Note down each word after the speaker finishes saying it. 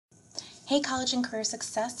Hey College and Career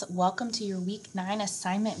Success, welcome to your Week 9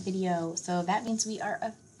 assignment video. So that means we are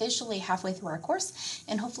officially halfway through our course,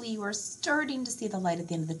 and hopefully you are starting to see the light at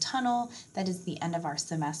the end of the tunnel. That is the end of our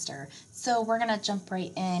semester. So we're going to jump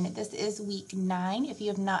right in. This is Week 9. If you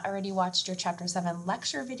have not already watched your Chapter 7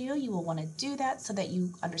 lecture video, you will want to do that so that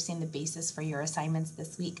you understand the basis for your assignments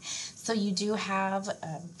this week. So you do have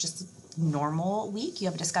just normal week. You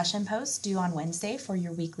have a discussion post due on Wednesday for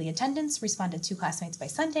your weekly attendance, respond to 2 classmates by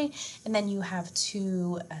Sunday, and then you have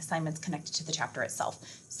 2 assignments connected to the chapter itself.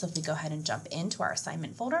 So if we go ahead and jump into our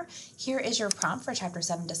assignment folder, here is your prompt for Chapter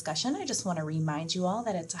 7 discussion. I just want to remind you all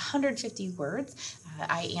that it's 150 words.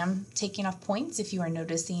 I am taking off points if you are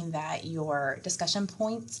noticing that your discussion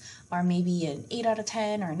points are maybe an 8 out of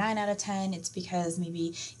 10 or a 9 out of 10. It's because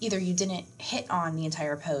maybe either you didn't hit on the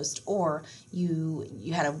entire post or you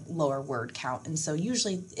had a lower word count, and so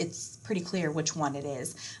usually it's pretty clear which one it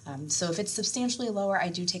is. So if it's substantially lower, I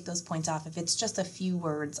do take those points off. If it's just a few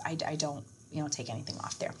words, I don't take anything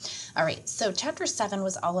off there. All right, so Chapter 7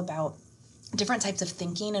 was all about different types of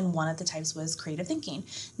thinking, and one of the types was creative thinking.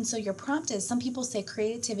 And so your prompt is, some people say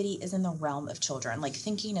creativity is in the realm of children, like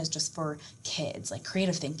thinking is just for kids, like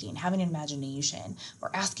creative thinking, having an imagination,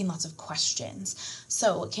 or asking lots of questions.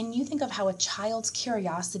 So can you think of how a child's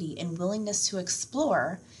curiosity and willingness to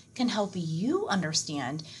explore can help you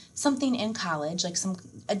understand something in college, like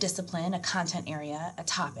a discipline, a content area, a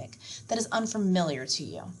topic that is unfamiliar to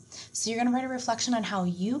you? So you're going to write a reflection on how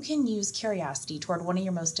you can use curiosity toward one of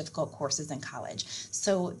your most difficult courses in college.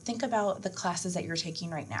 So think about the classes that you're taking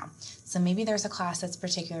right now. So maybe there's a class that's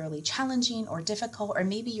particularly challenging or difficult, or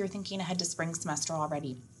maybe you're thinking ahead to spring semester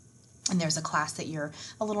already, and there's a class that you're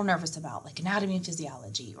a little nervous about, like anatomy and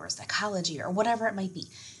physiology or psychology or whatever it might be.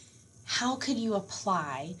 How could you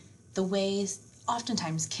apply the ways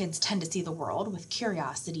oftentimes kids tend to see the world, with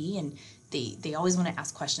curiosity, and they always want to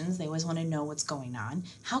ask questions, they always want to know what's going on?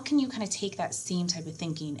 How can you kind of take that same type of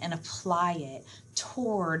thinking and apply it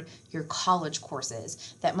toward your college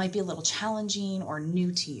courses that might be a little challenging or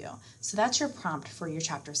new to you? So that's your prompt for your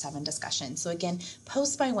Chapter 7 discussion. So again,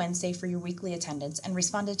 post by Wednesday for your weekly attendance and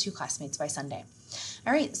respond to 2 classmates by Sunday.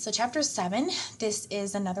 All right, so Chapter 7, this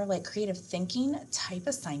is another like creative thinking type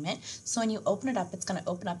assignment. So when you open it up, it's going to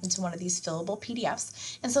open up into one of these fillable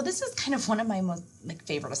PDFs. And so this is kind of one of my most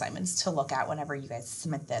favorite assignments to look at whenever you guys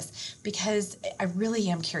submit this, because I really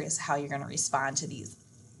am curious how you're going to respond to these.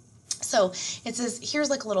 So it says, here's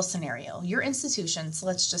like a little scenario. Your institution, so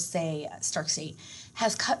let's just say Stark State,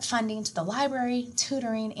 has cut funding to the library,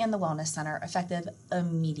 tutoring, and the wellness center effective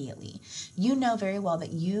immediately. You know very well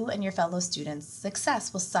that you and your fellow students'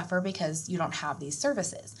 success will suffer because you don't have these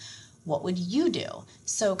services. What would you do?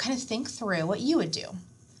 So kind of think through what you would do,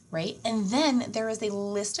 right? And then there is a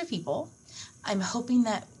list of people. I'm hoping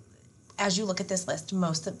that as you look at this list,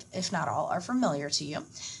 most of, if not all, are familiar to you.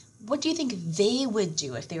 What do you think they would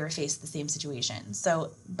do if they were faced with the same situation?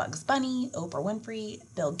 So Bugs Bunny, Oprah Winfrey,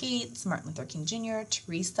 Bill Gates, Martin Luther King Jr.,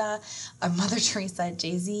 Mother Teresa,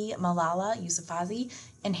 Jay-Z, Malala Yousafzai,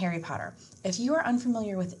 and Harry Potter. If you are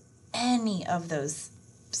unfamiliar with any of those,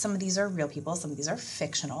 some of these are real people, some of these are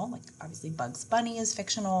fictional, like obviously Bugs Bunny is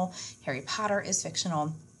fictional, Harry Potter is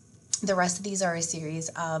fictional. The rest of these are a series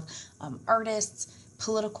of artists,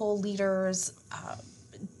 political leaders,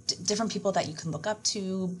 different people that you can look up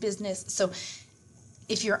to, business. So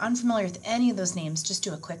if you're unfamiliar with any of those names, just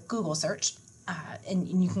do a quick Google search and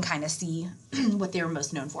you can kind of see what they were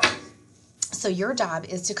most known for. So your job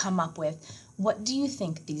is to come up with, what do you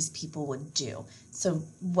think these people would do? So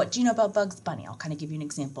what do you know about Bugs Bunny? I'll kind of give you an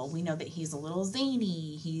example. We know that he's a little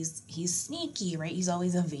zany, he's sneaky, right? He's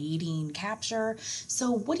always evading capture.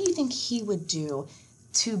 So what do you think he would do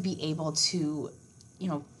to be able to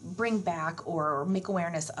bring back or make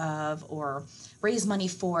awareness of or raise money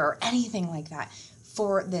for or anything like that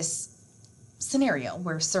for this scenario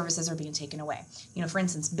where services are being taken away? For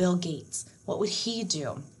instance, Bill Gates, what would he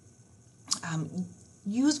do?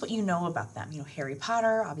 Use what you know about them. Harry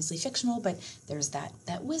Potter, obviously fictional, but there's that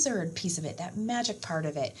wizard piece of it, that magic part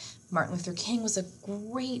of it. Martin Luther King was a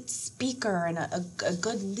great speaker and a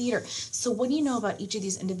good leader. So what do you know about each of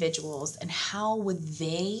these individuals, and how would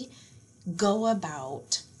they go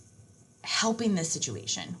about helping this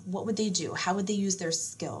situation? What would they do? How would they use their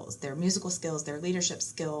skills, their musical skills, their leadership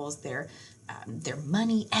skills, their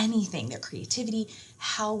money, anything, their creativity?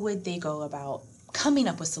 How would they go about coming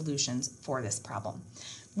up with solutions for this problem?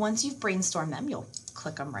 Once you've brainstormed them, you'll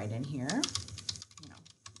click them right in here.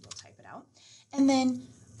 You'll type it out. And then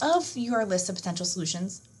of your list of potential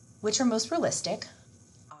solutions, which are most realistic?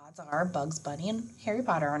 Odds are Bugs Bunny and Harry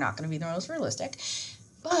Potter are not going to be the most realistic.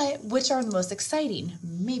 But which are the most exciting?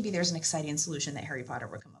 Maybe there's an exciting solution that Harry Potter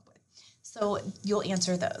would come up with. So you'll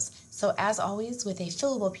answer those. So as always, with a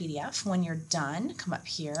fillable PDF, when you're done, come up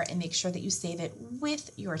here and make sure that you save it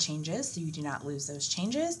with your changes so you do not lose those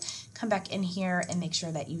changes. Come back in here and make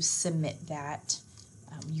sure that you submit that.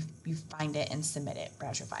 You find it and submit it,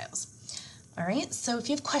 browse your files. All right, so if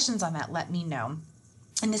you have questions on that, let me know.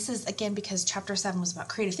 And this is, again, because Chapter 7 was about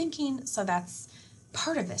creative thinking, so that's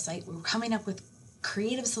part of this, right? We're coming up with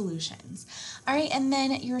creative solutions. All right, and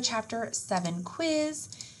then your Chapter 7 quiz.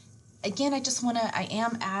 Again,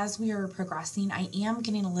 as we are progressing, I am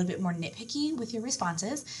getting a little bit more nitpicky with your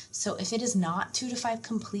responses. So if it is not 2 to 5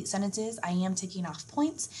 complete sentences, I am taking off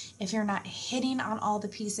points. If you're not hitting on all the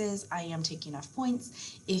pieces, I am taking off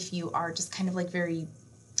points. If you are just kind of like very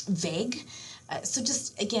vague, so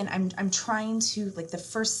just again, I'm trying to, like the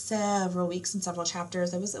first several weeks and several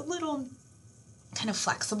chapters, I was a little kind of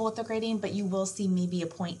flexible with the grading, but you will see maybe a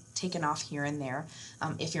point taken off here and there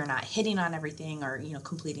if you're not hitting on everything or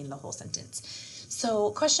completing the whole sentence. So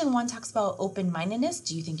question 1 talks about open-mindedness.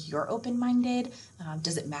 Do you think you're open-minded?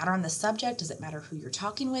 Does it matter on the subject? Does it matter who you're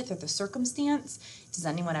talking with or the circumstance? Does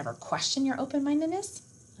anyone ever question your open-mindedness?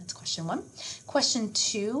 That's question 1. Question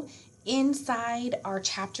 2, inside our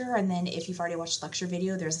chapter, and then if you've already watched the lecture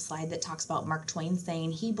video, there's a slide that talks about Mark Twain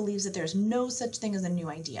saying he believes that there's no such thing as a new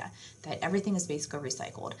idea, that everything is basically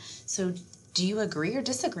recycled. So do you agree or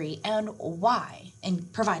disagree, and why?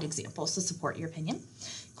 And provide examples to support your opinion.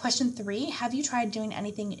 Question 3, have you tried doing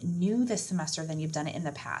anything new this semester than you've done it in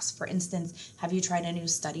the past? For instance, have you tried a new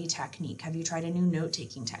study technique? Have you tried a new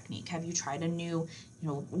note-taking technique? Have you tried a new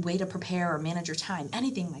way to prepare or manage your time?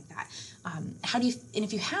 Anything like that. And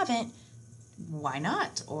if you haven't, why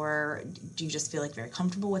not? Or do you just feel like very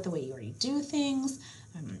comfortable with the way you already do things?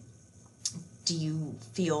 Do you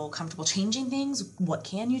feel comfortable changing things? What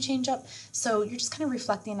can you change up? So you're just kind of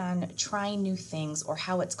reflecting on trying new things or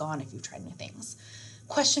how it's gone if you've tried new things.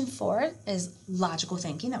 Question 4 is logical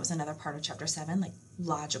thinking. That was another part of Chapter 7, like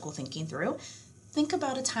logical thinking through. Think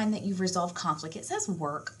about a time that you've resolved conflict. It says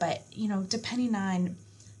work, but depending on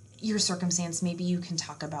your circumstance, maybe you can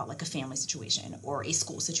talk about like a family situation or a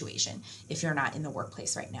school situation if you're not in the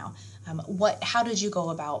workplace right now. How did you go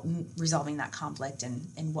about resolving that conflict,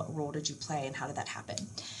 and what role did you play, and how did that happen?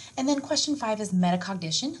 And then question 5 is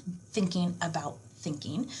metacognition, thinking about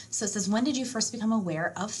thinking. So it says, when did you first become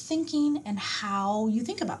aware of thinking and how you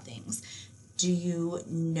think about things? Do you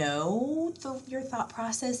know your thought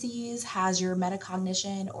processes? Has your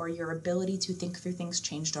metacognition or your ability to think through things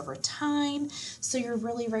changed over time? So you're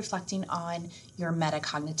really reflecting on your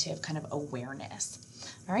metacognitive kind of awareness.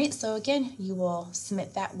 All right, so again, you will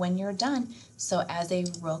submit that when you're done. So as a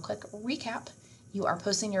real quick recap, you are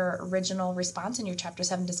posting your original response in your Chapter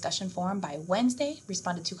 7 discussion forum by Wednesday,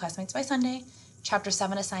 responded to classmates by Sunday, Chapter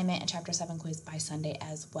 7 assignment and Chapter 7 quiz by Sunday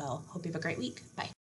as well. Hope you have a great week. Bye.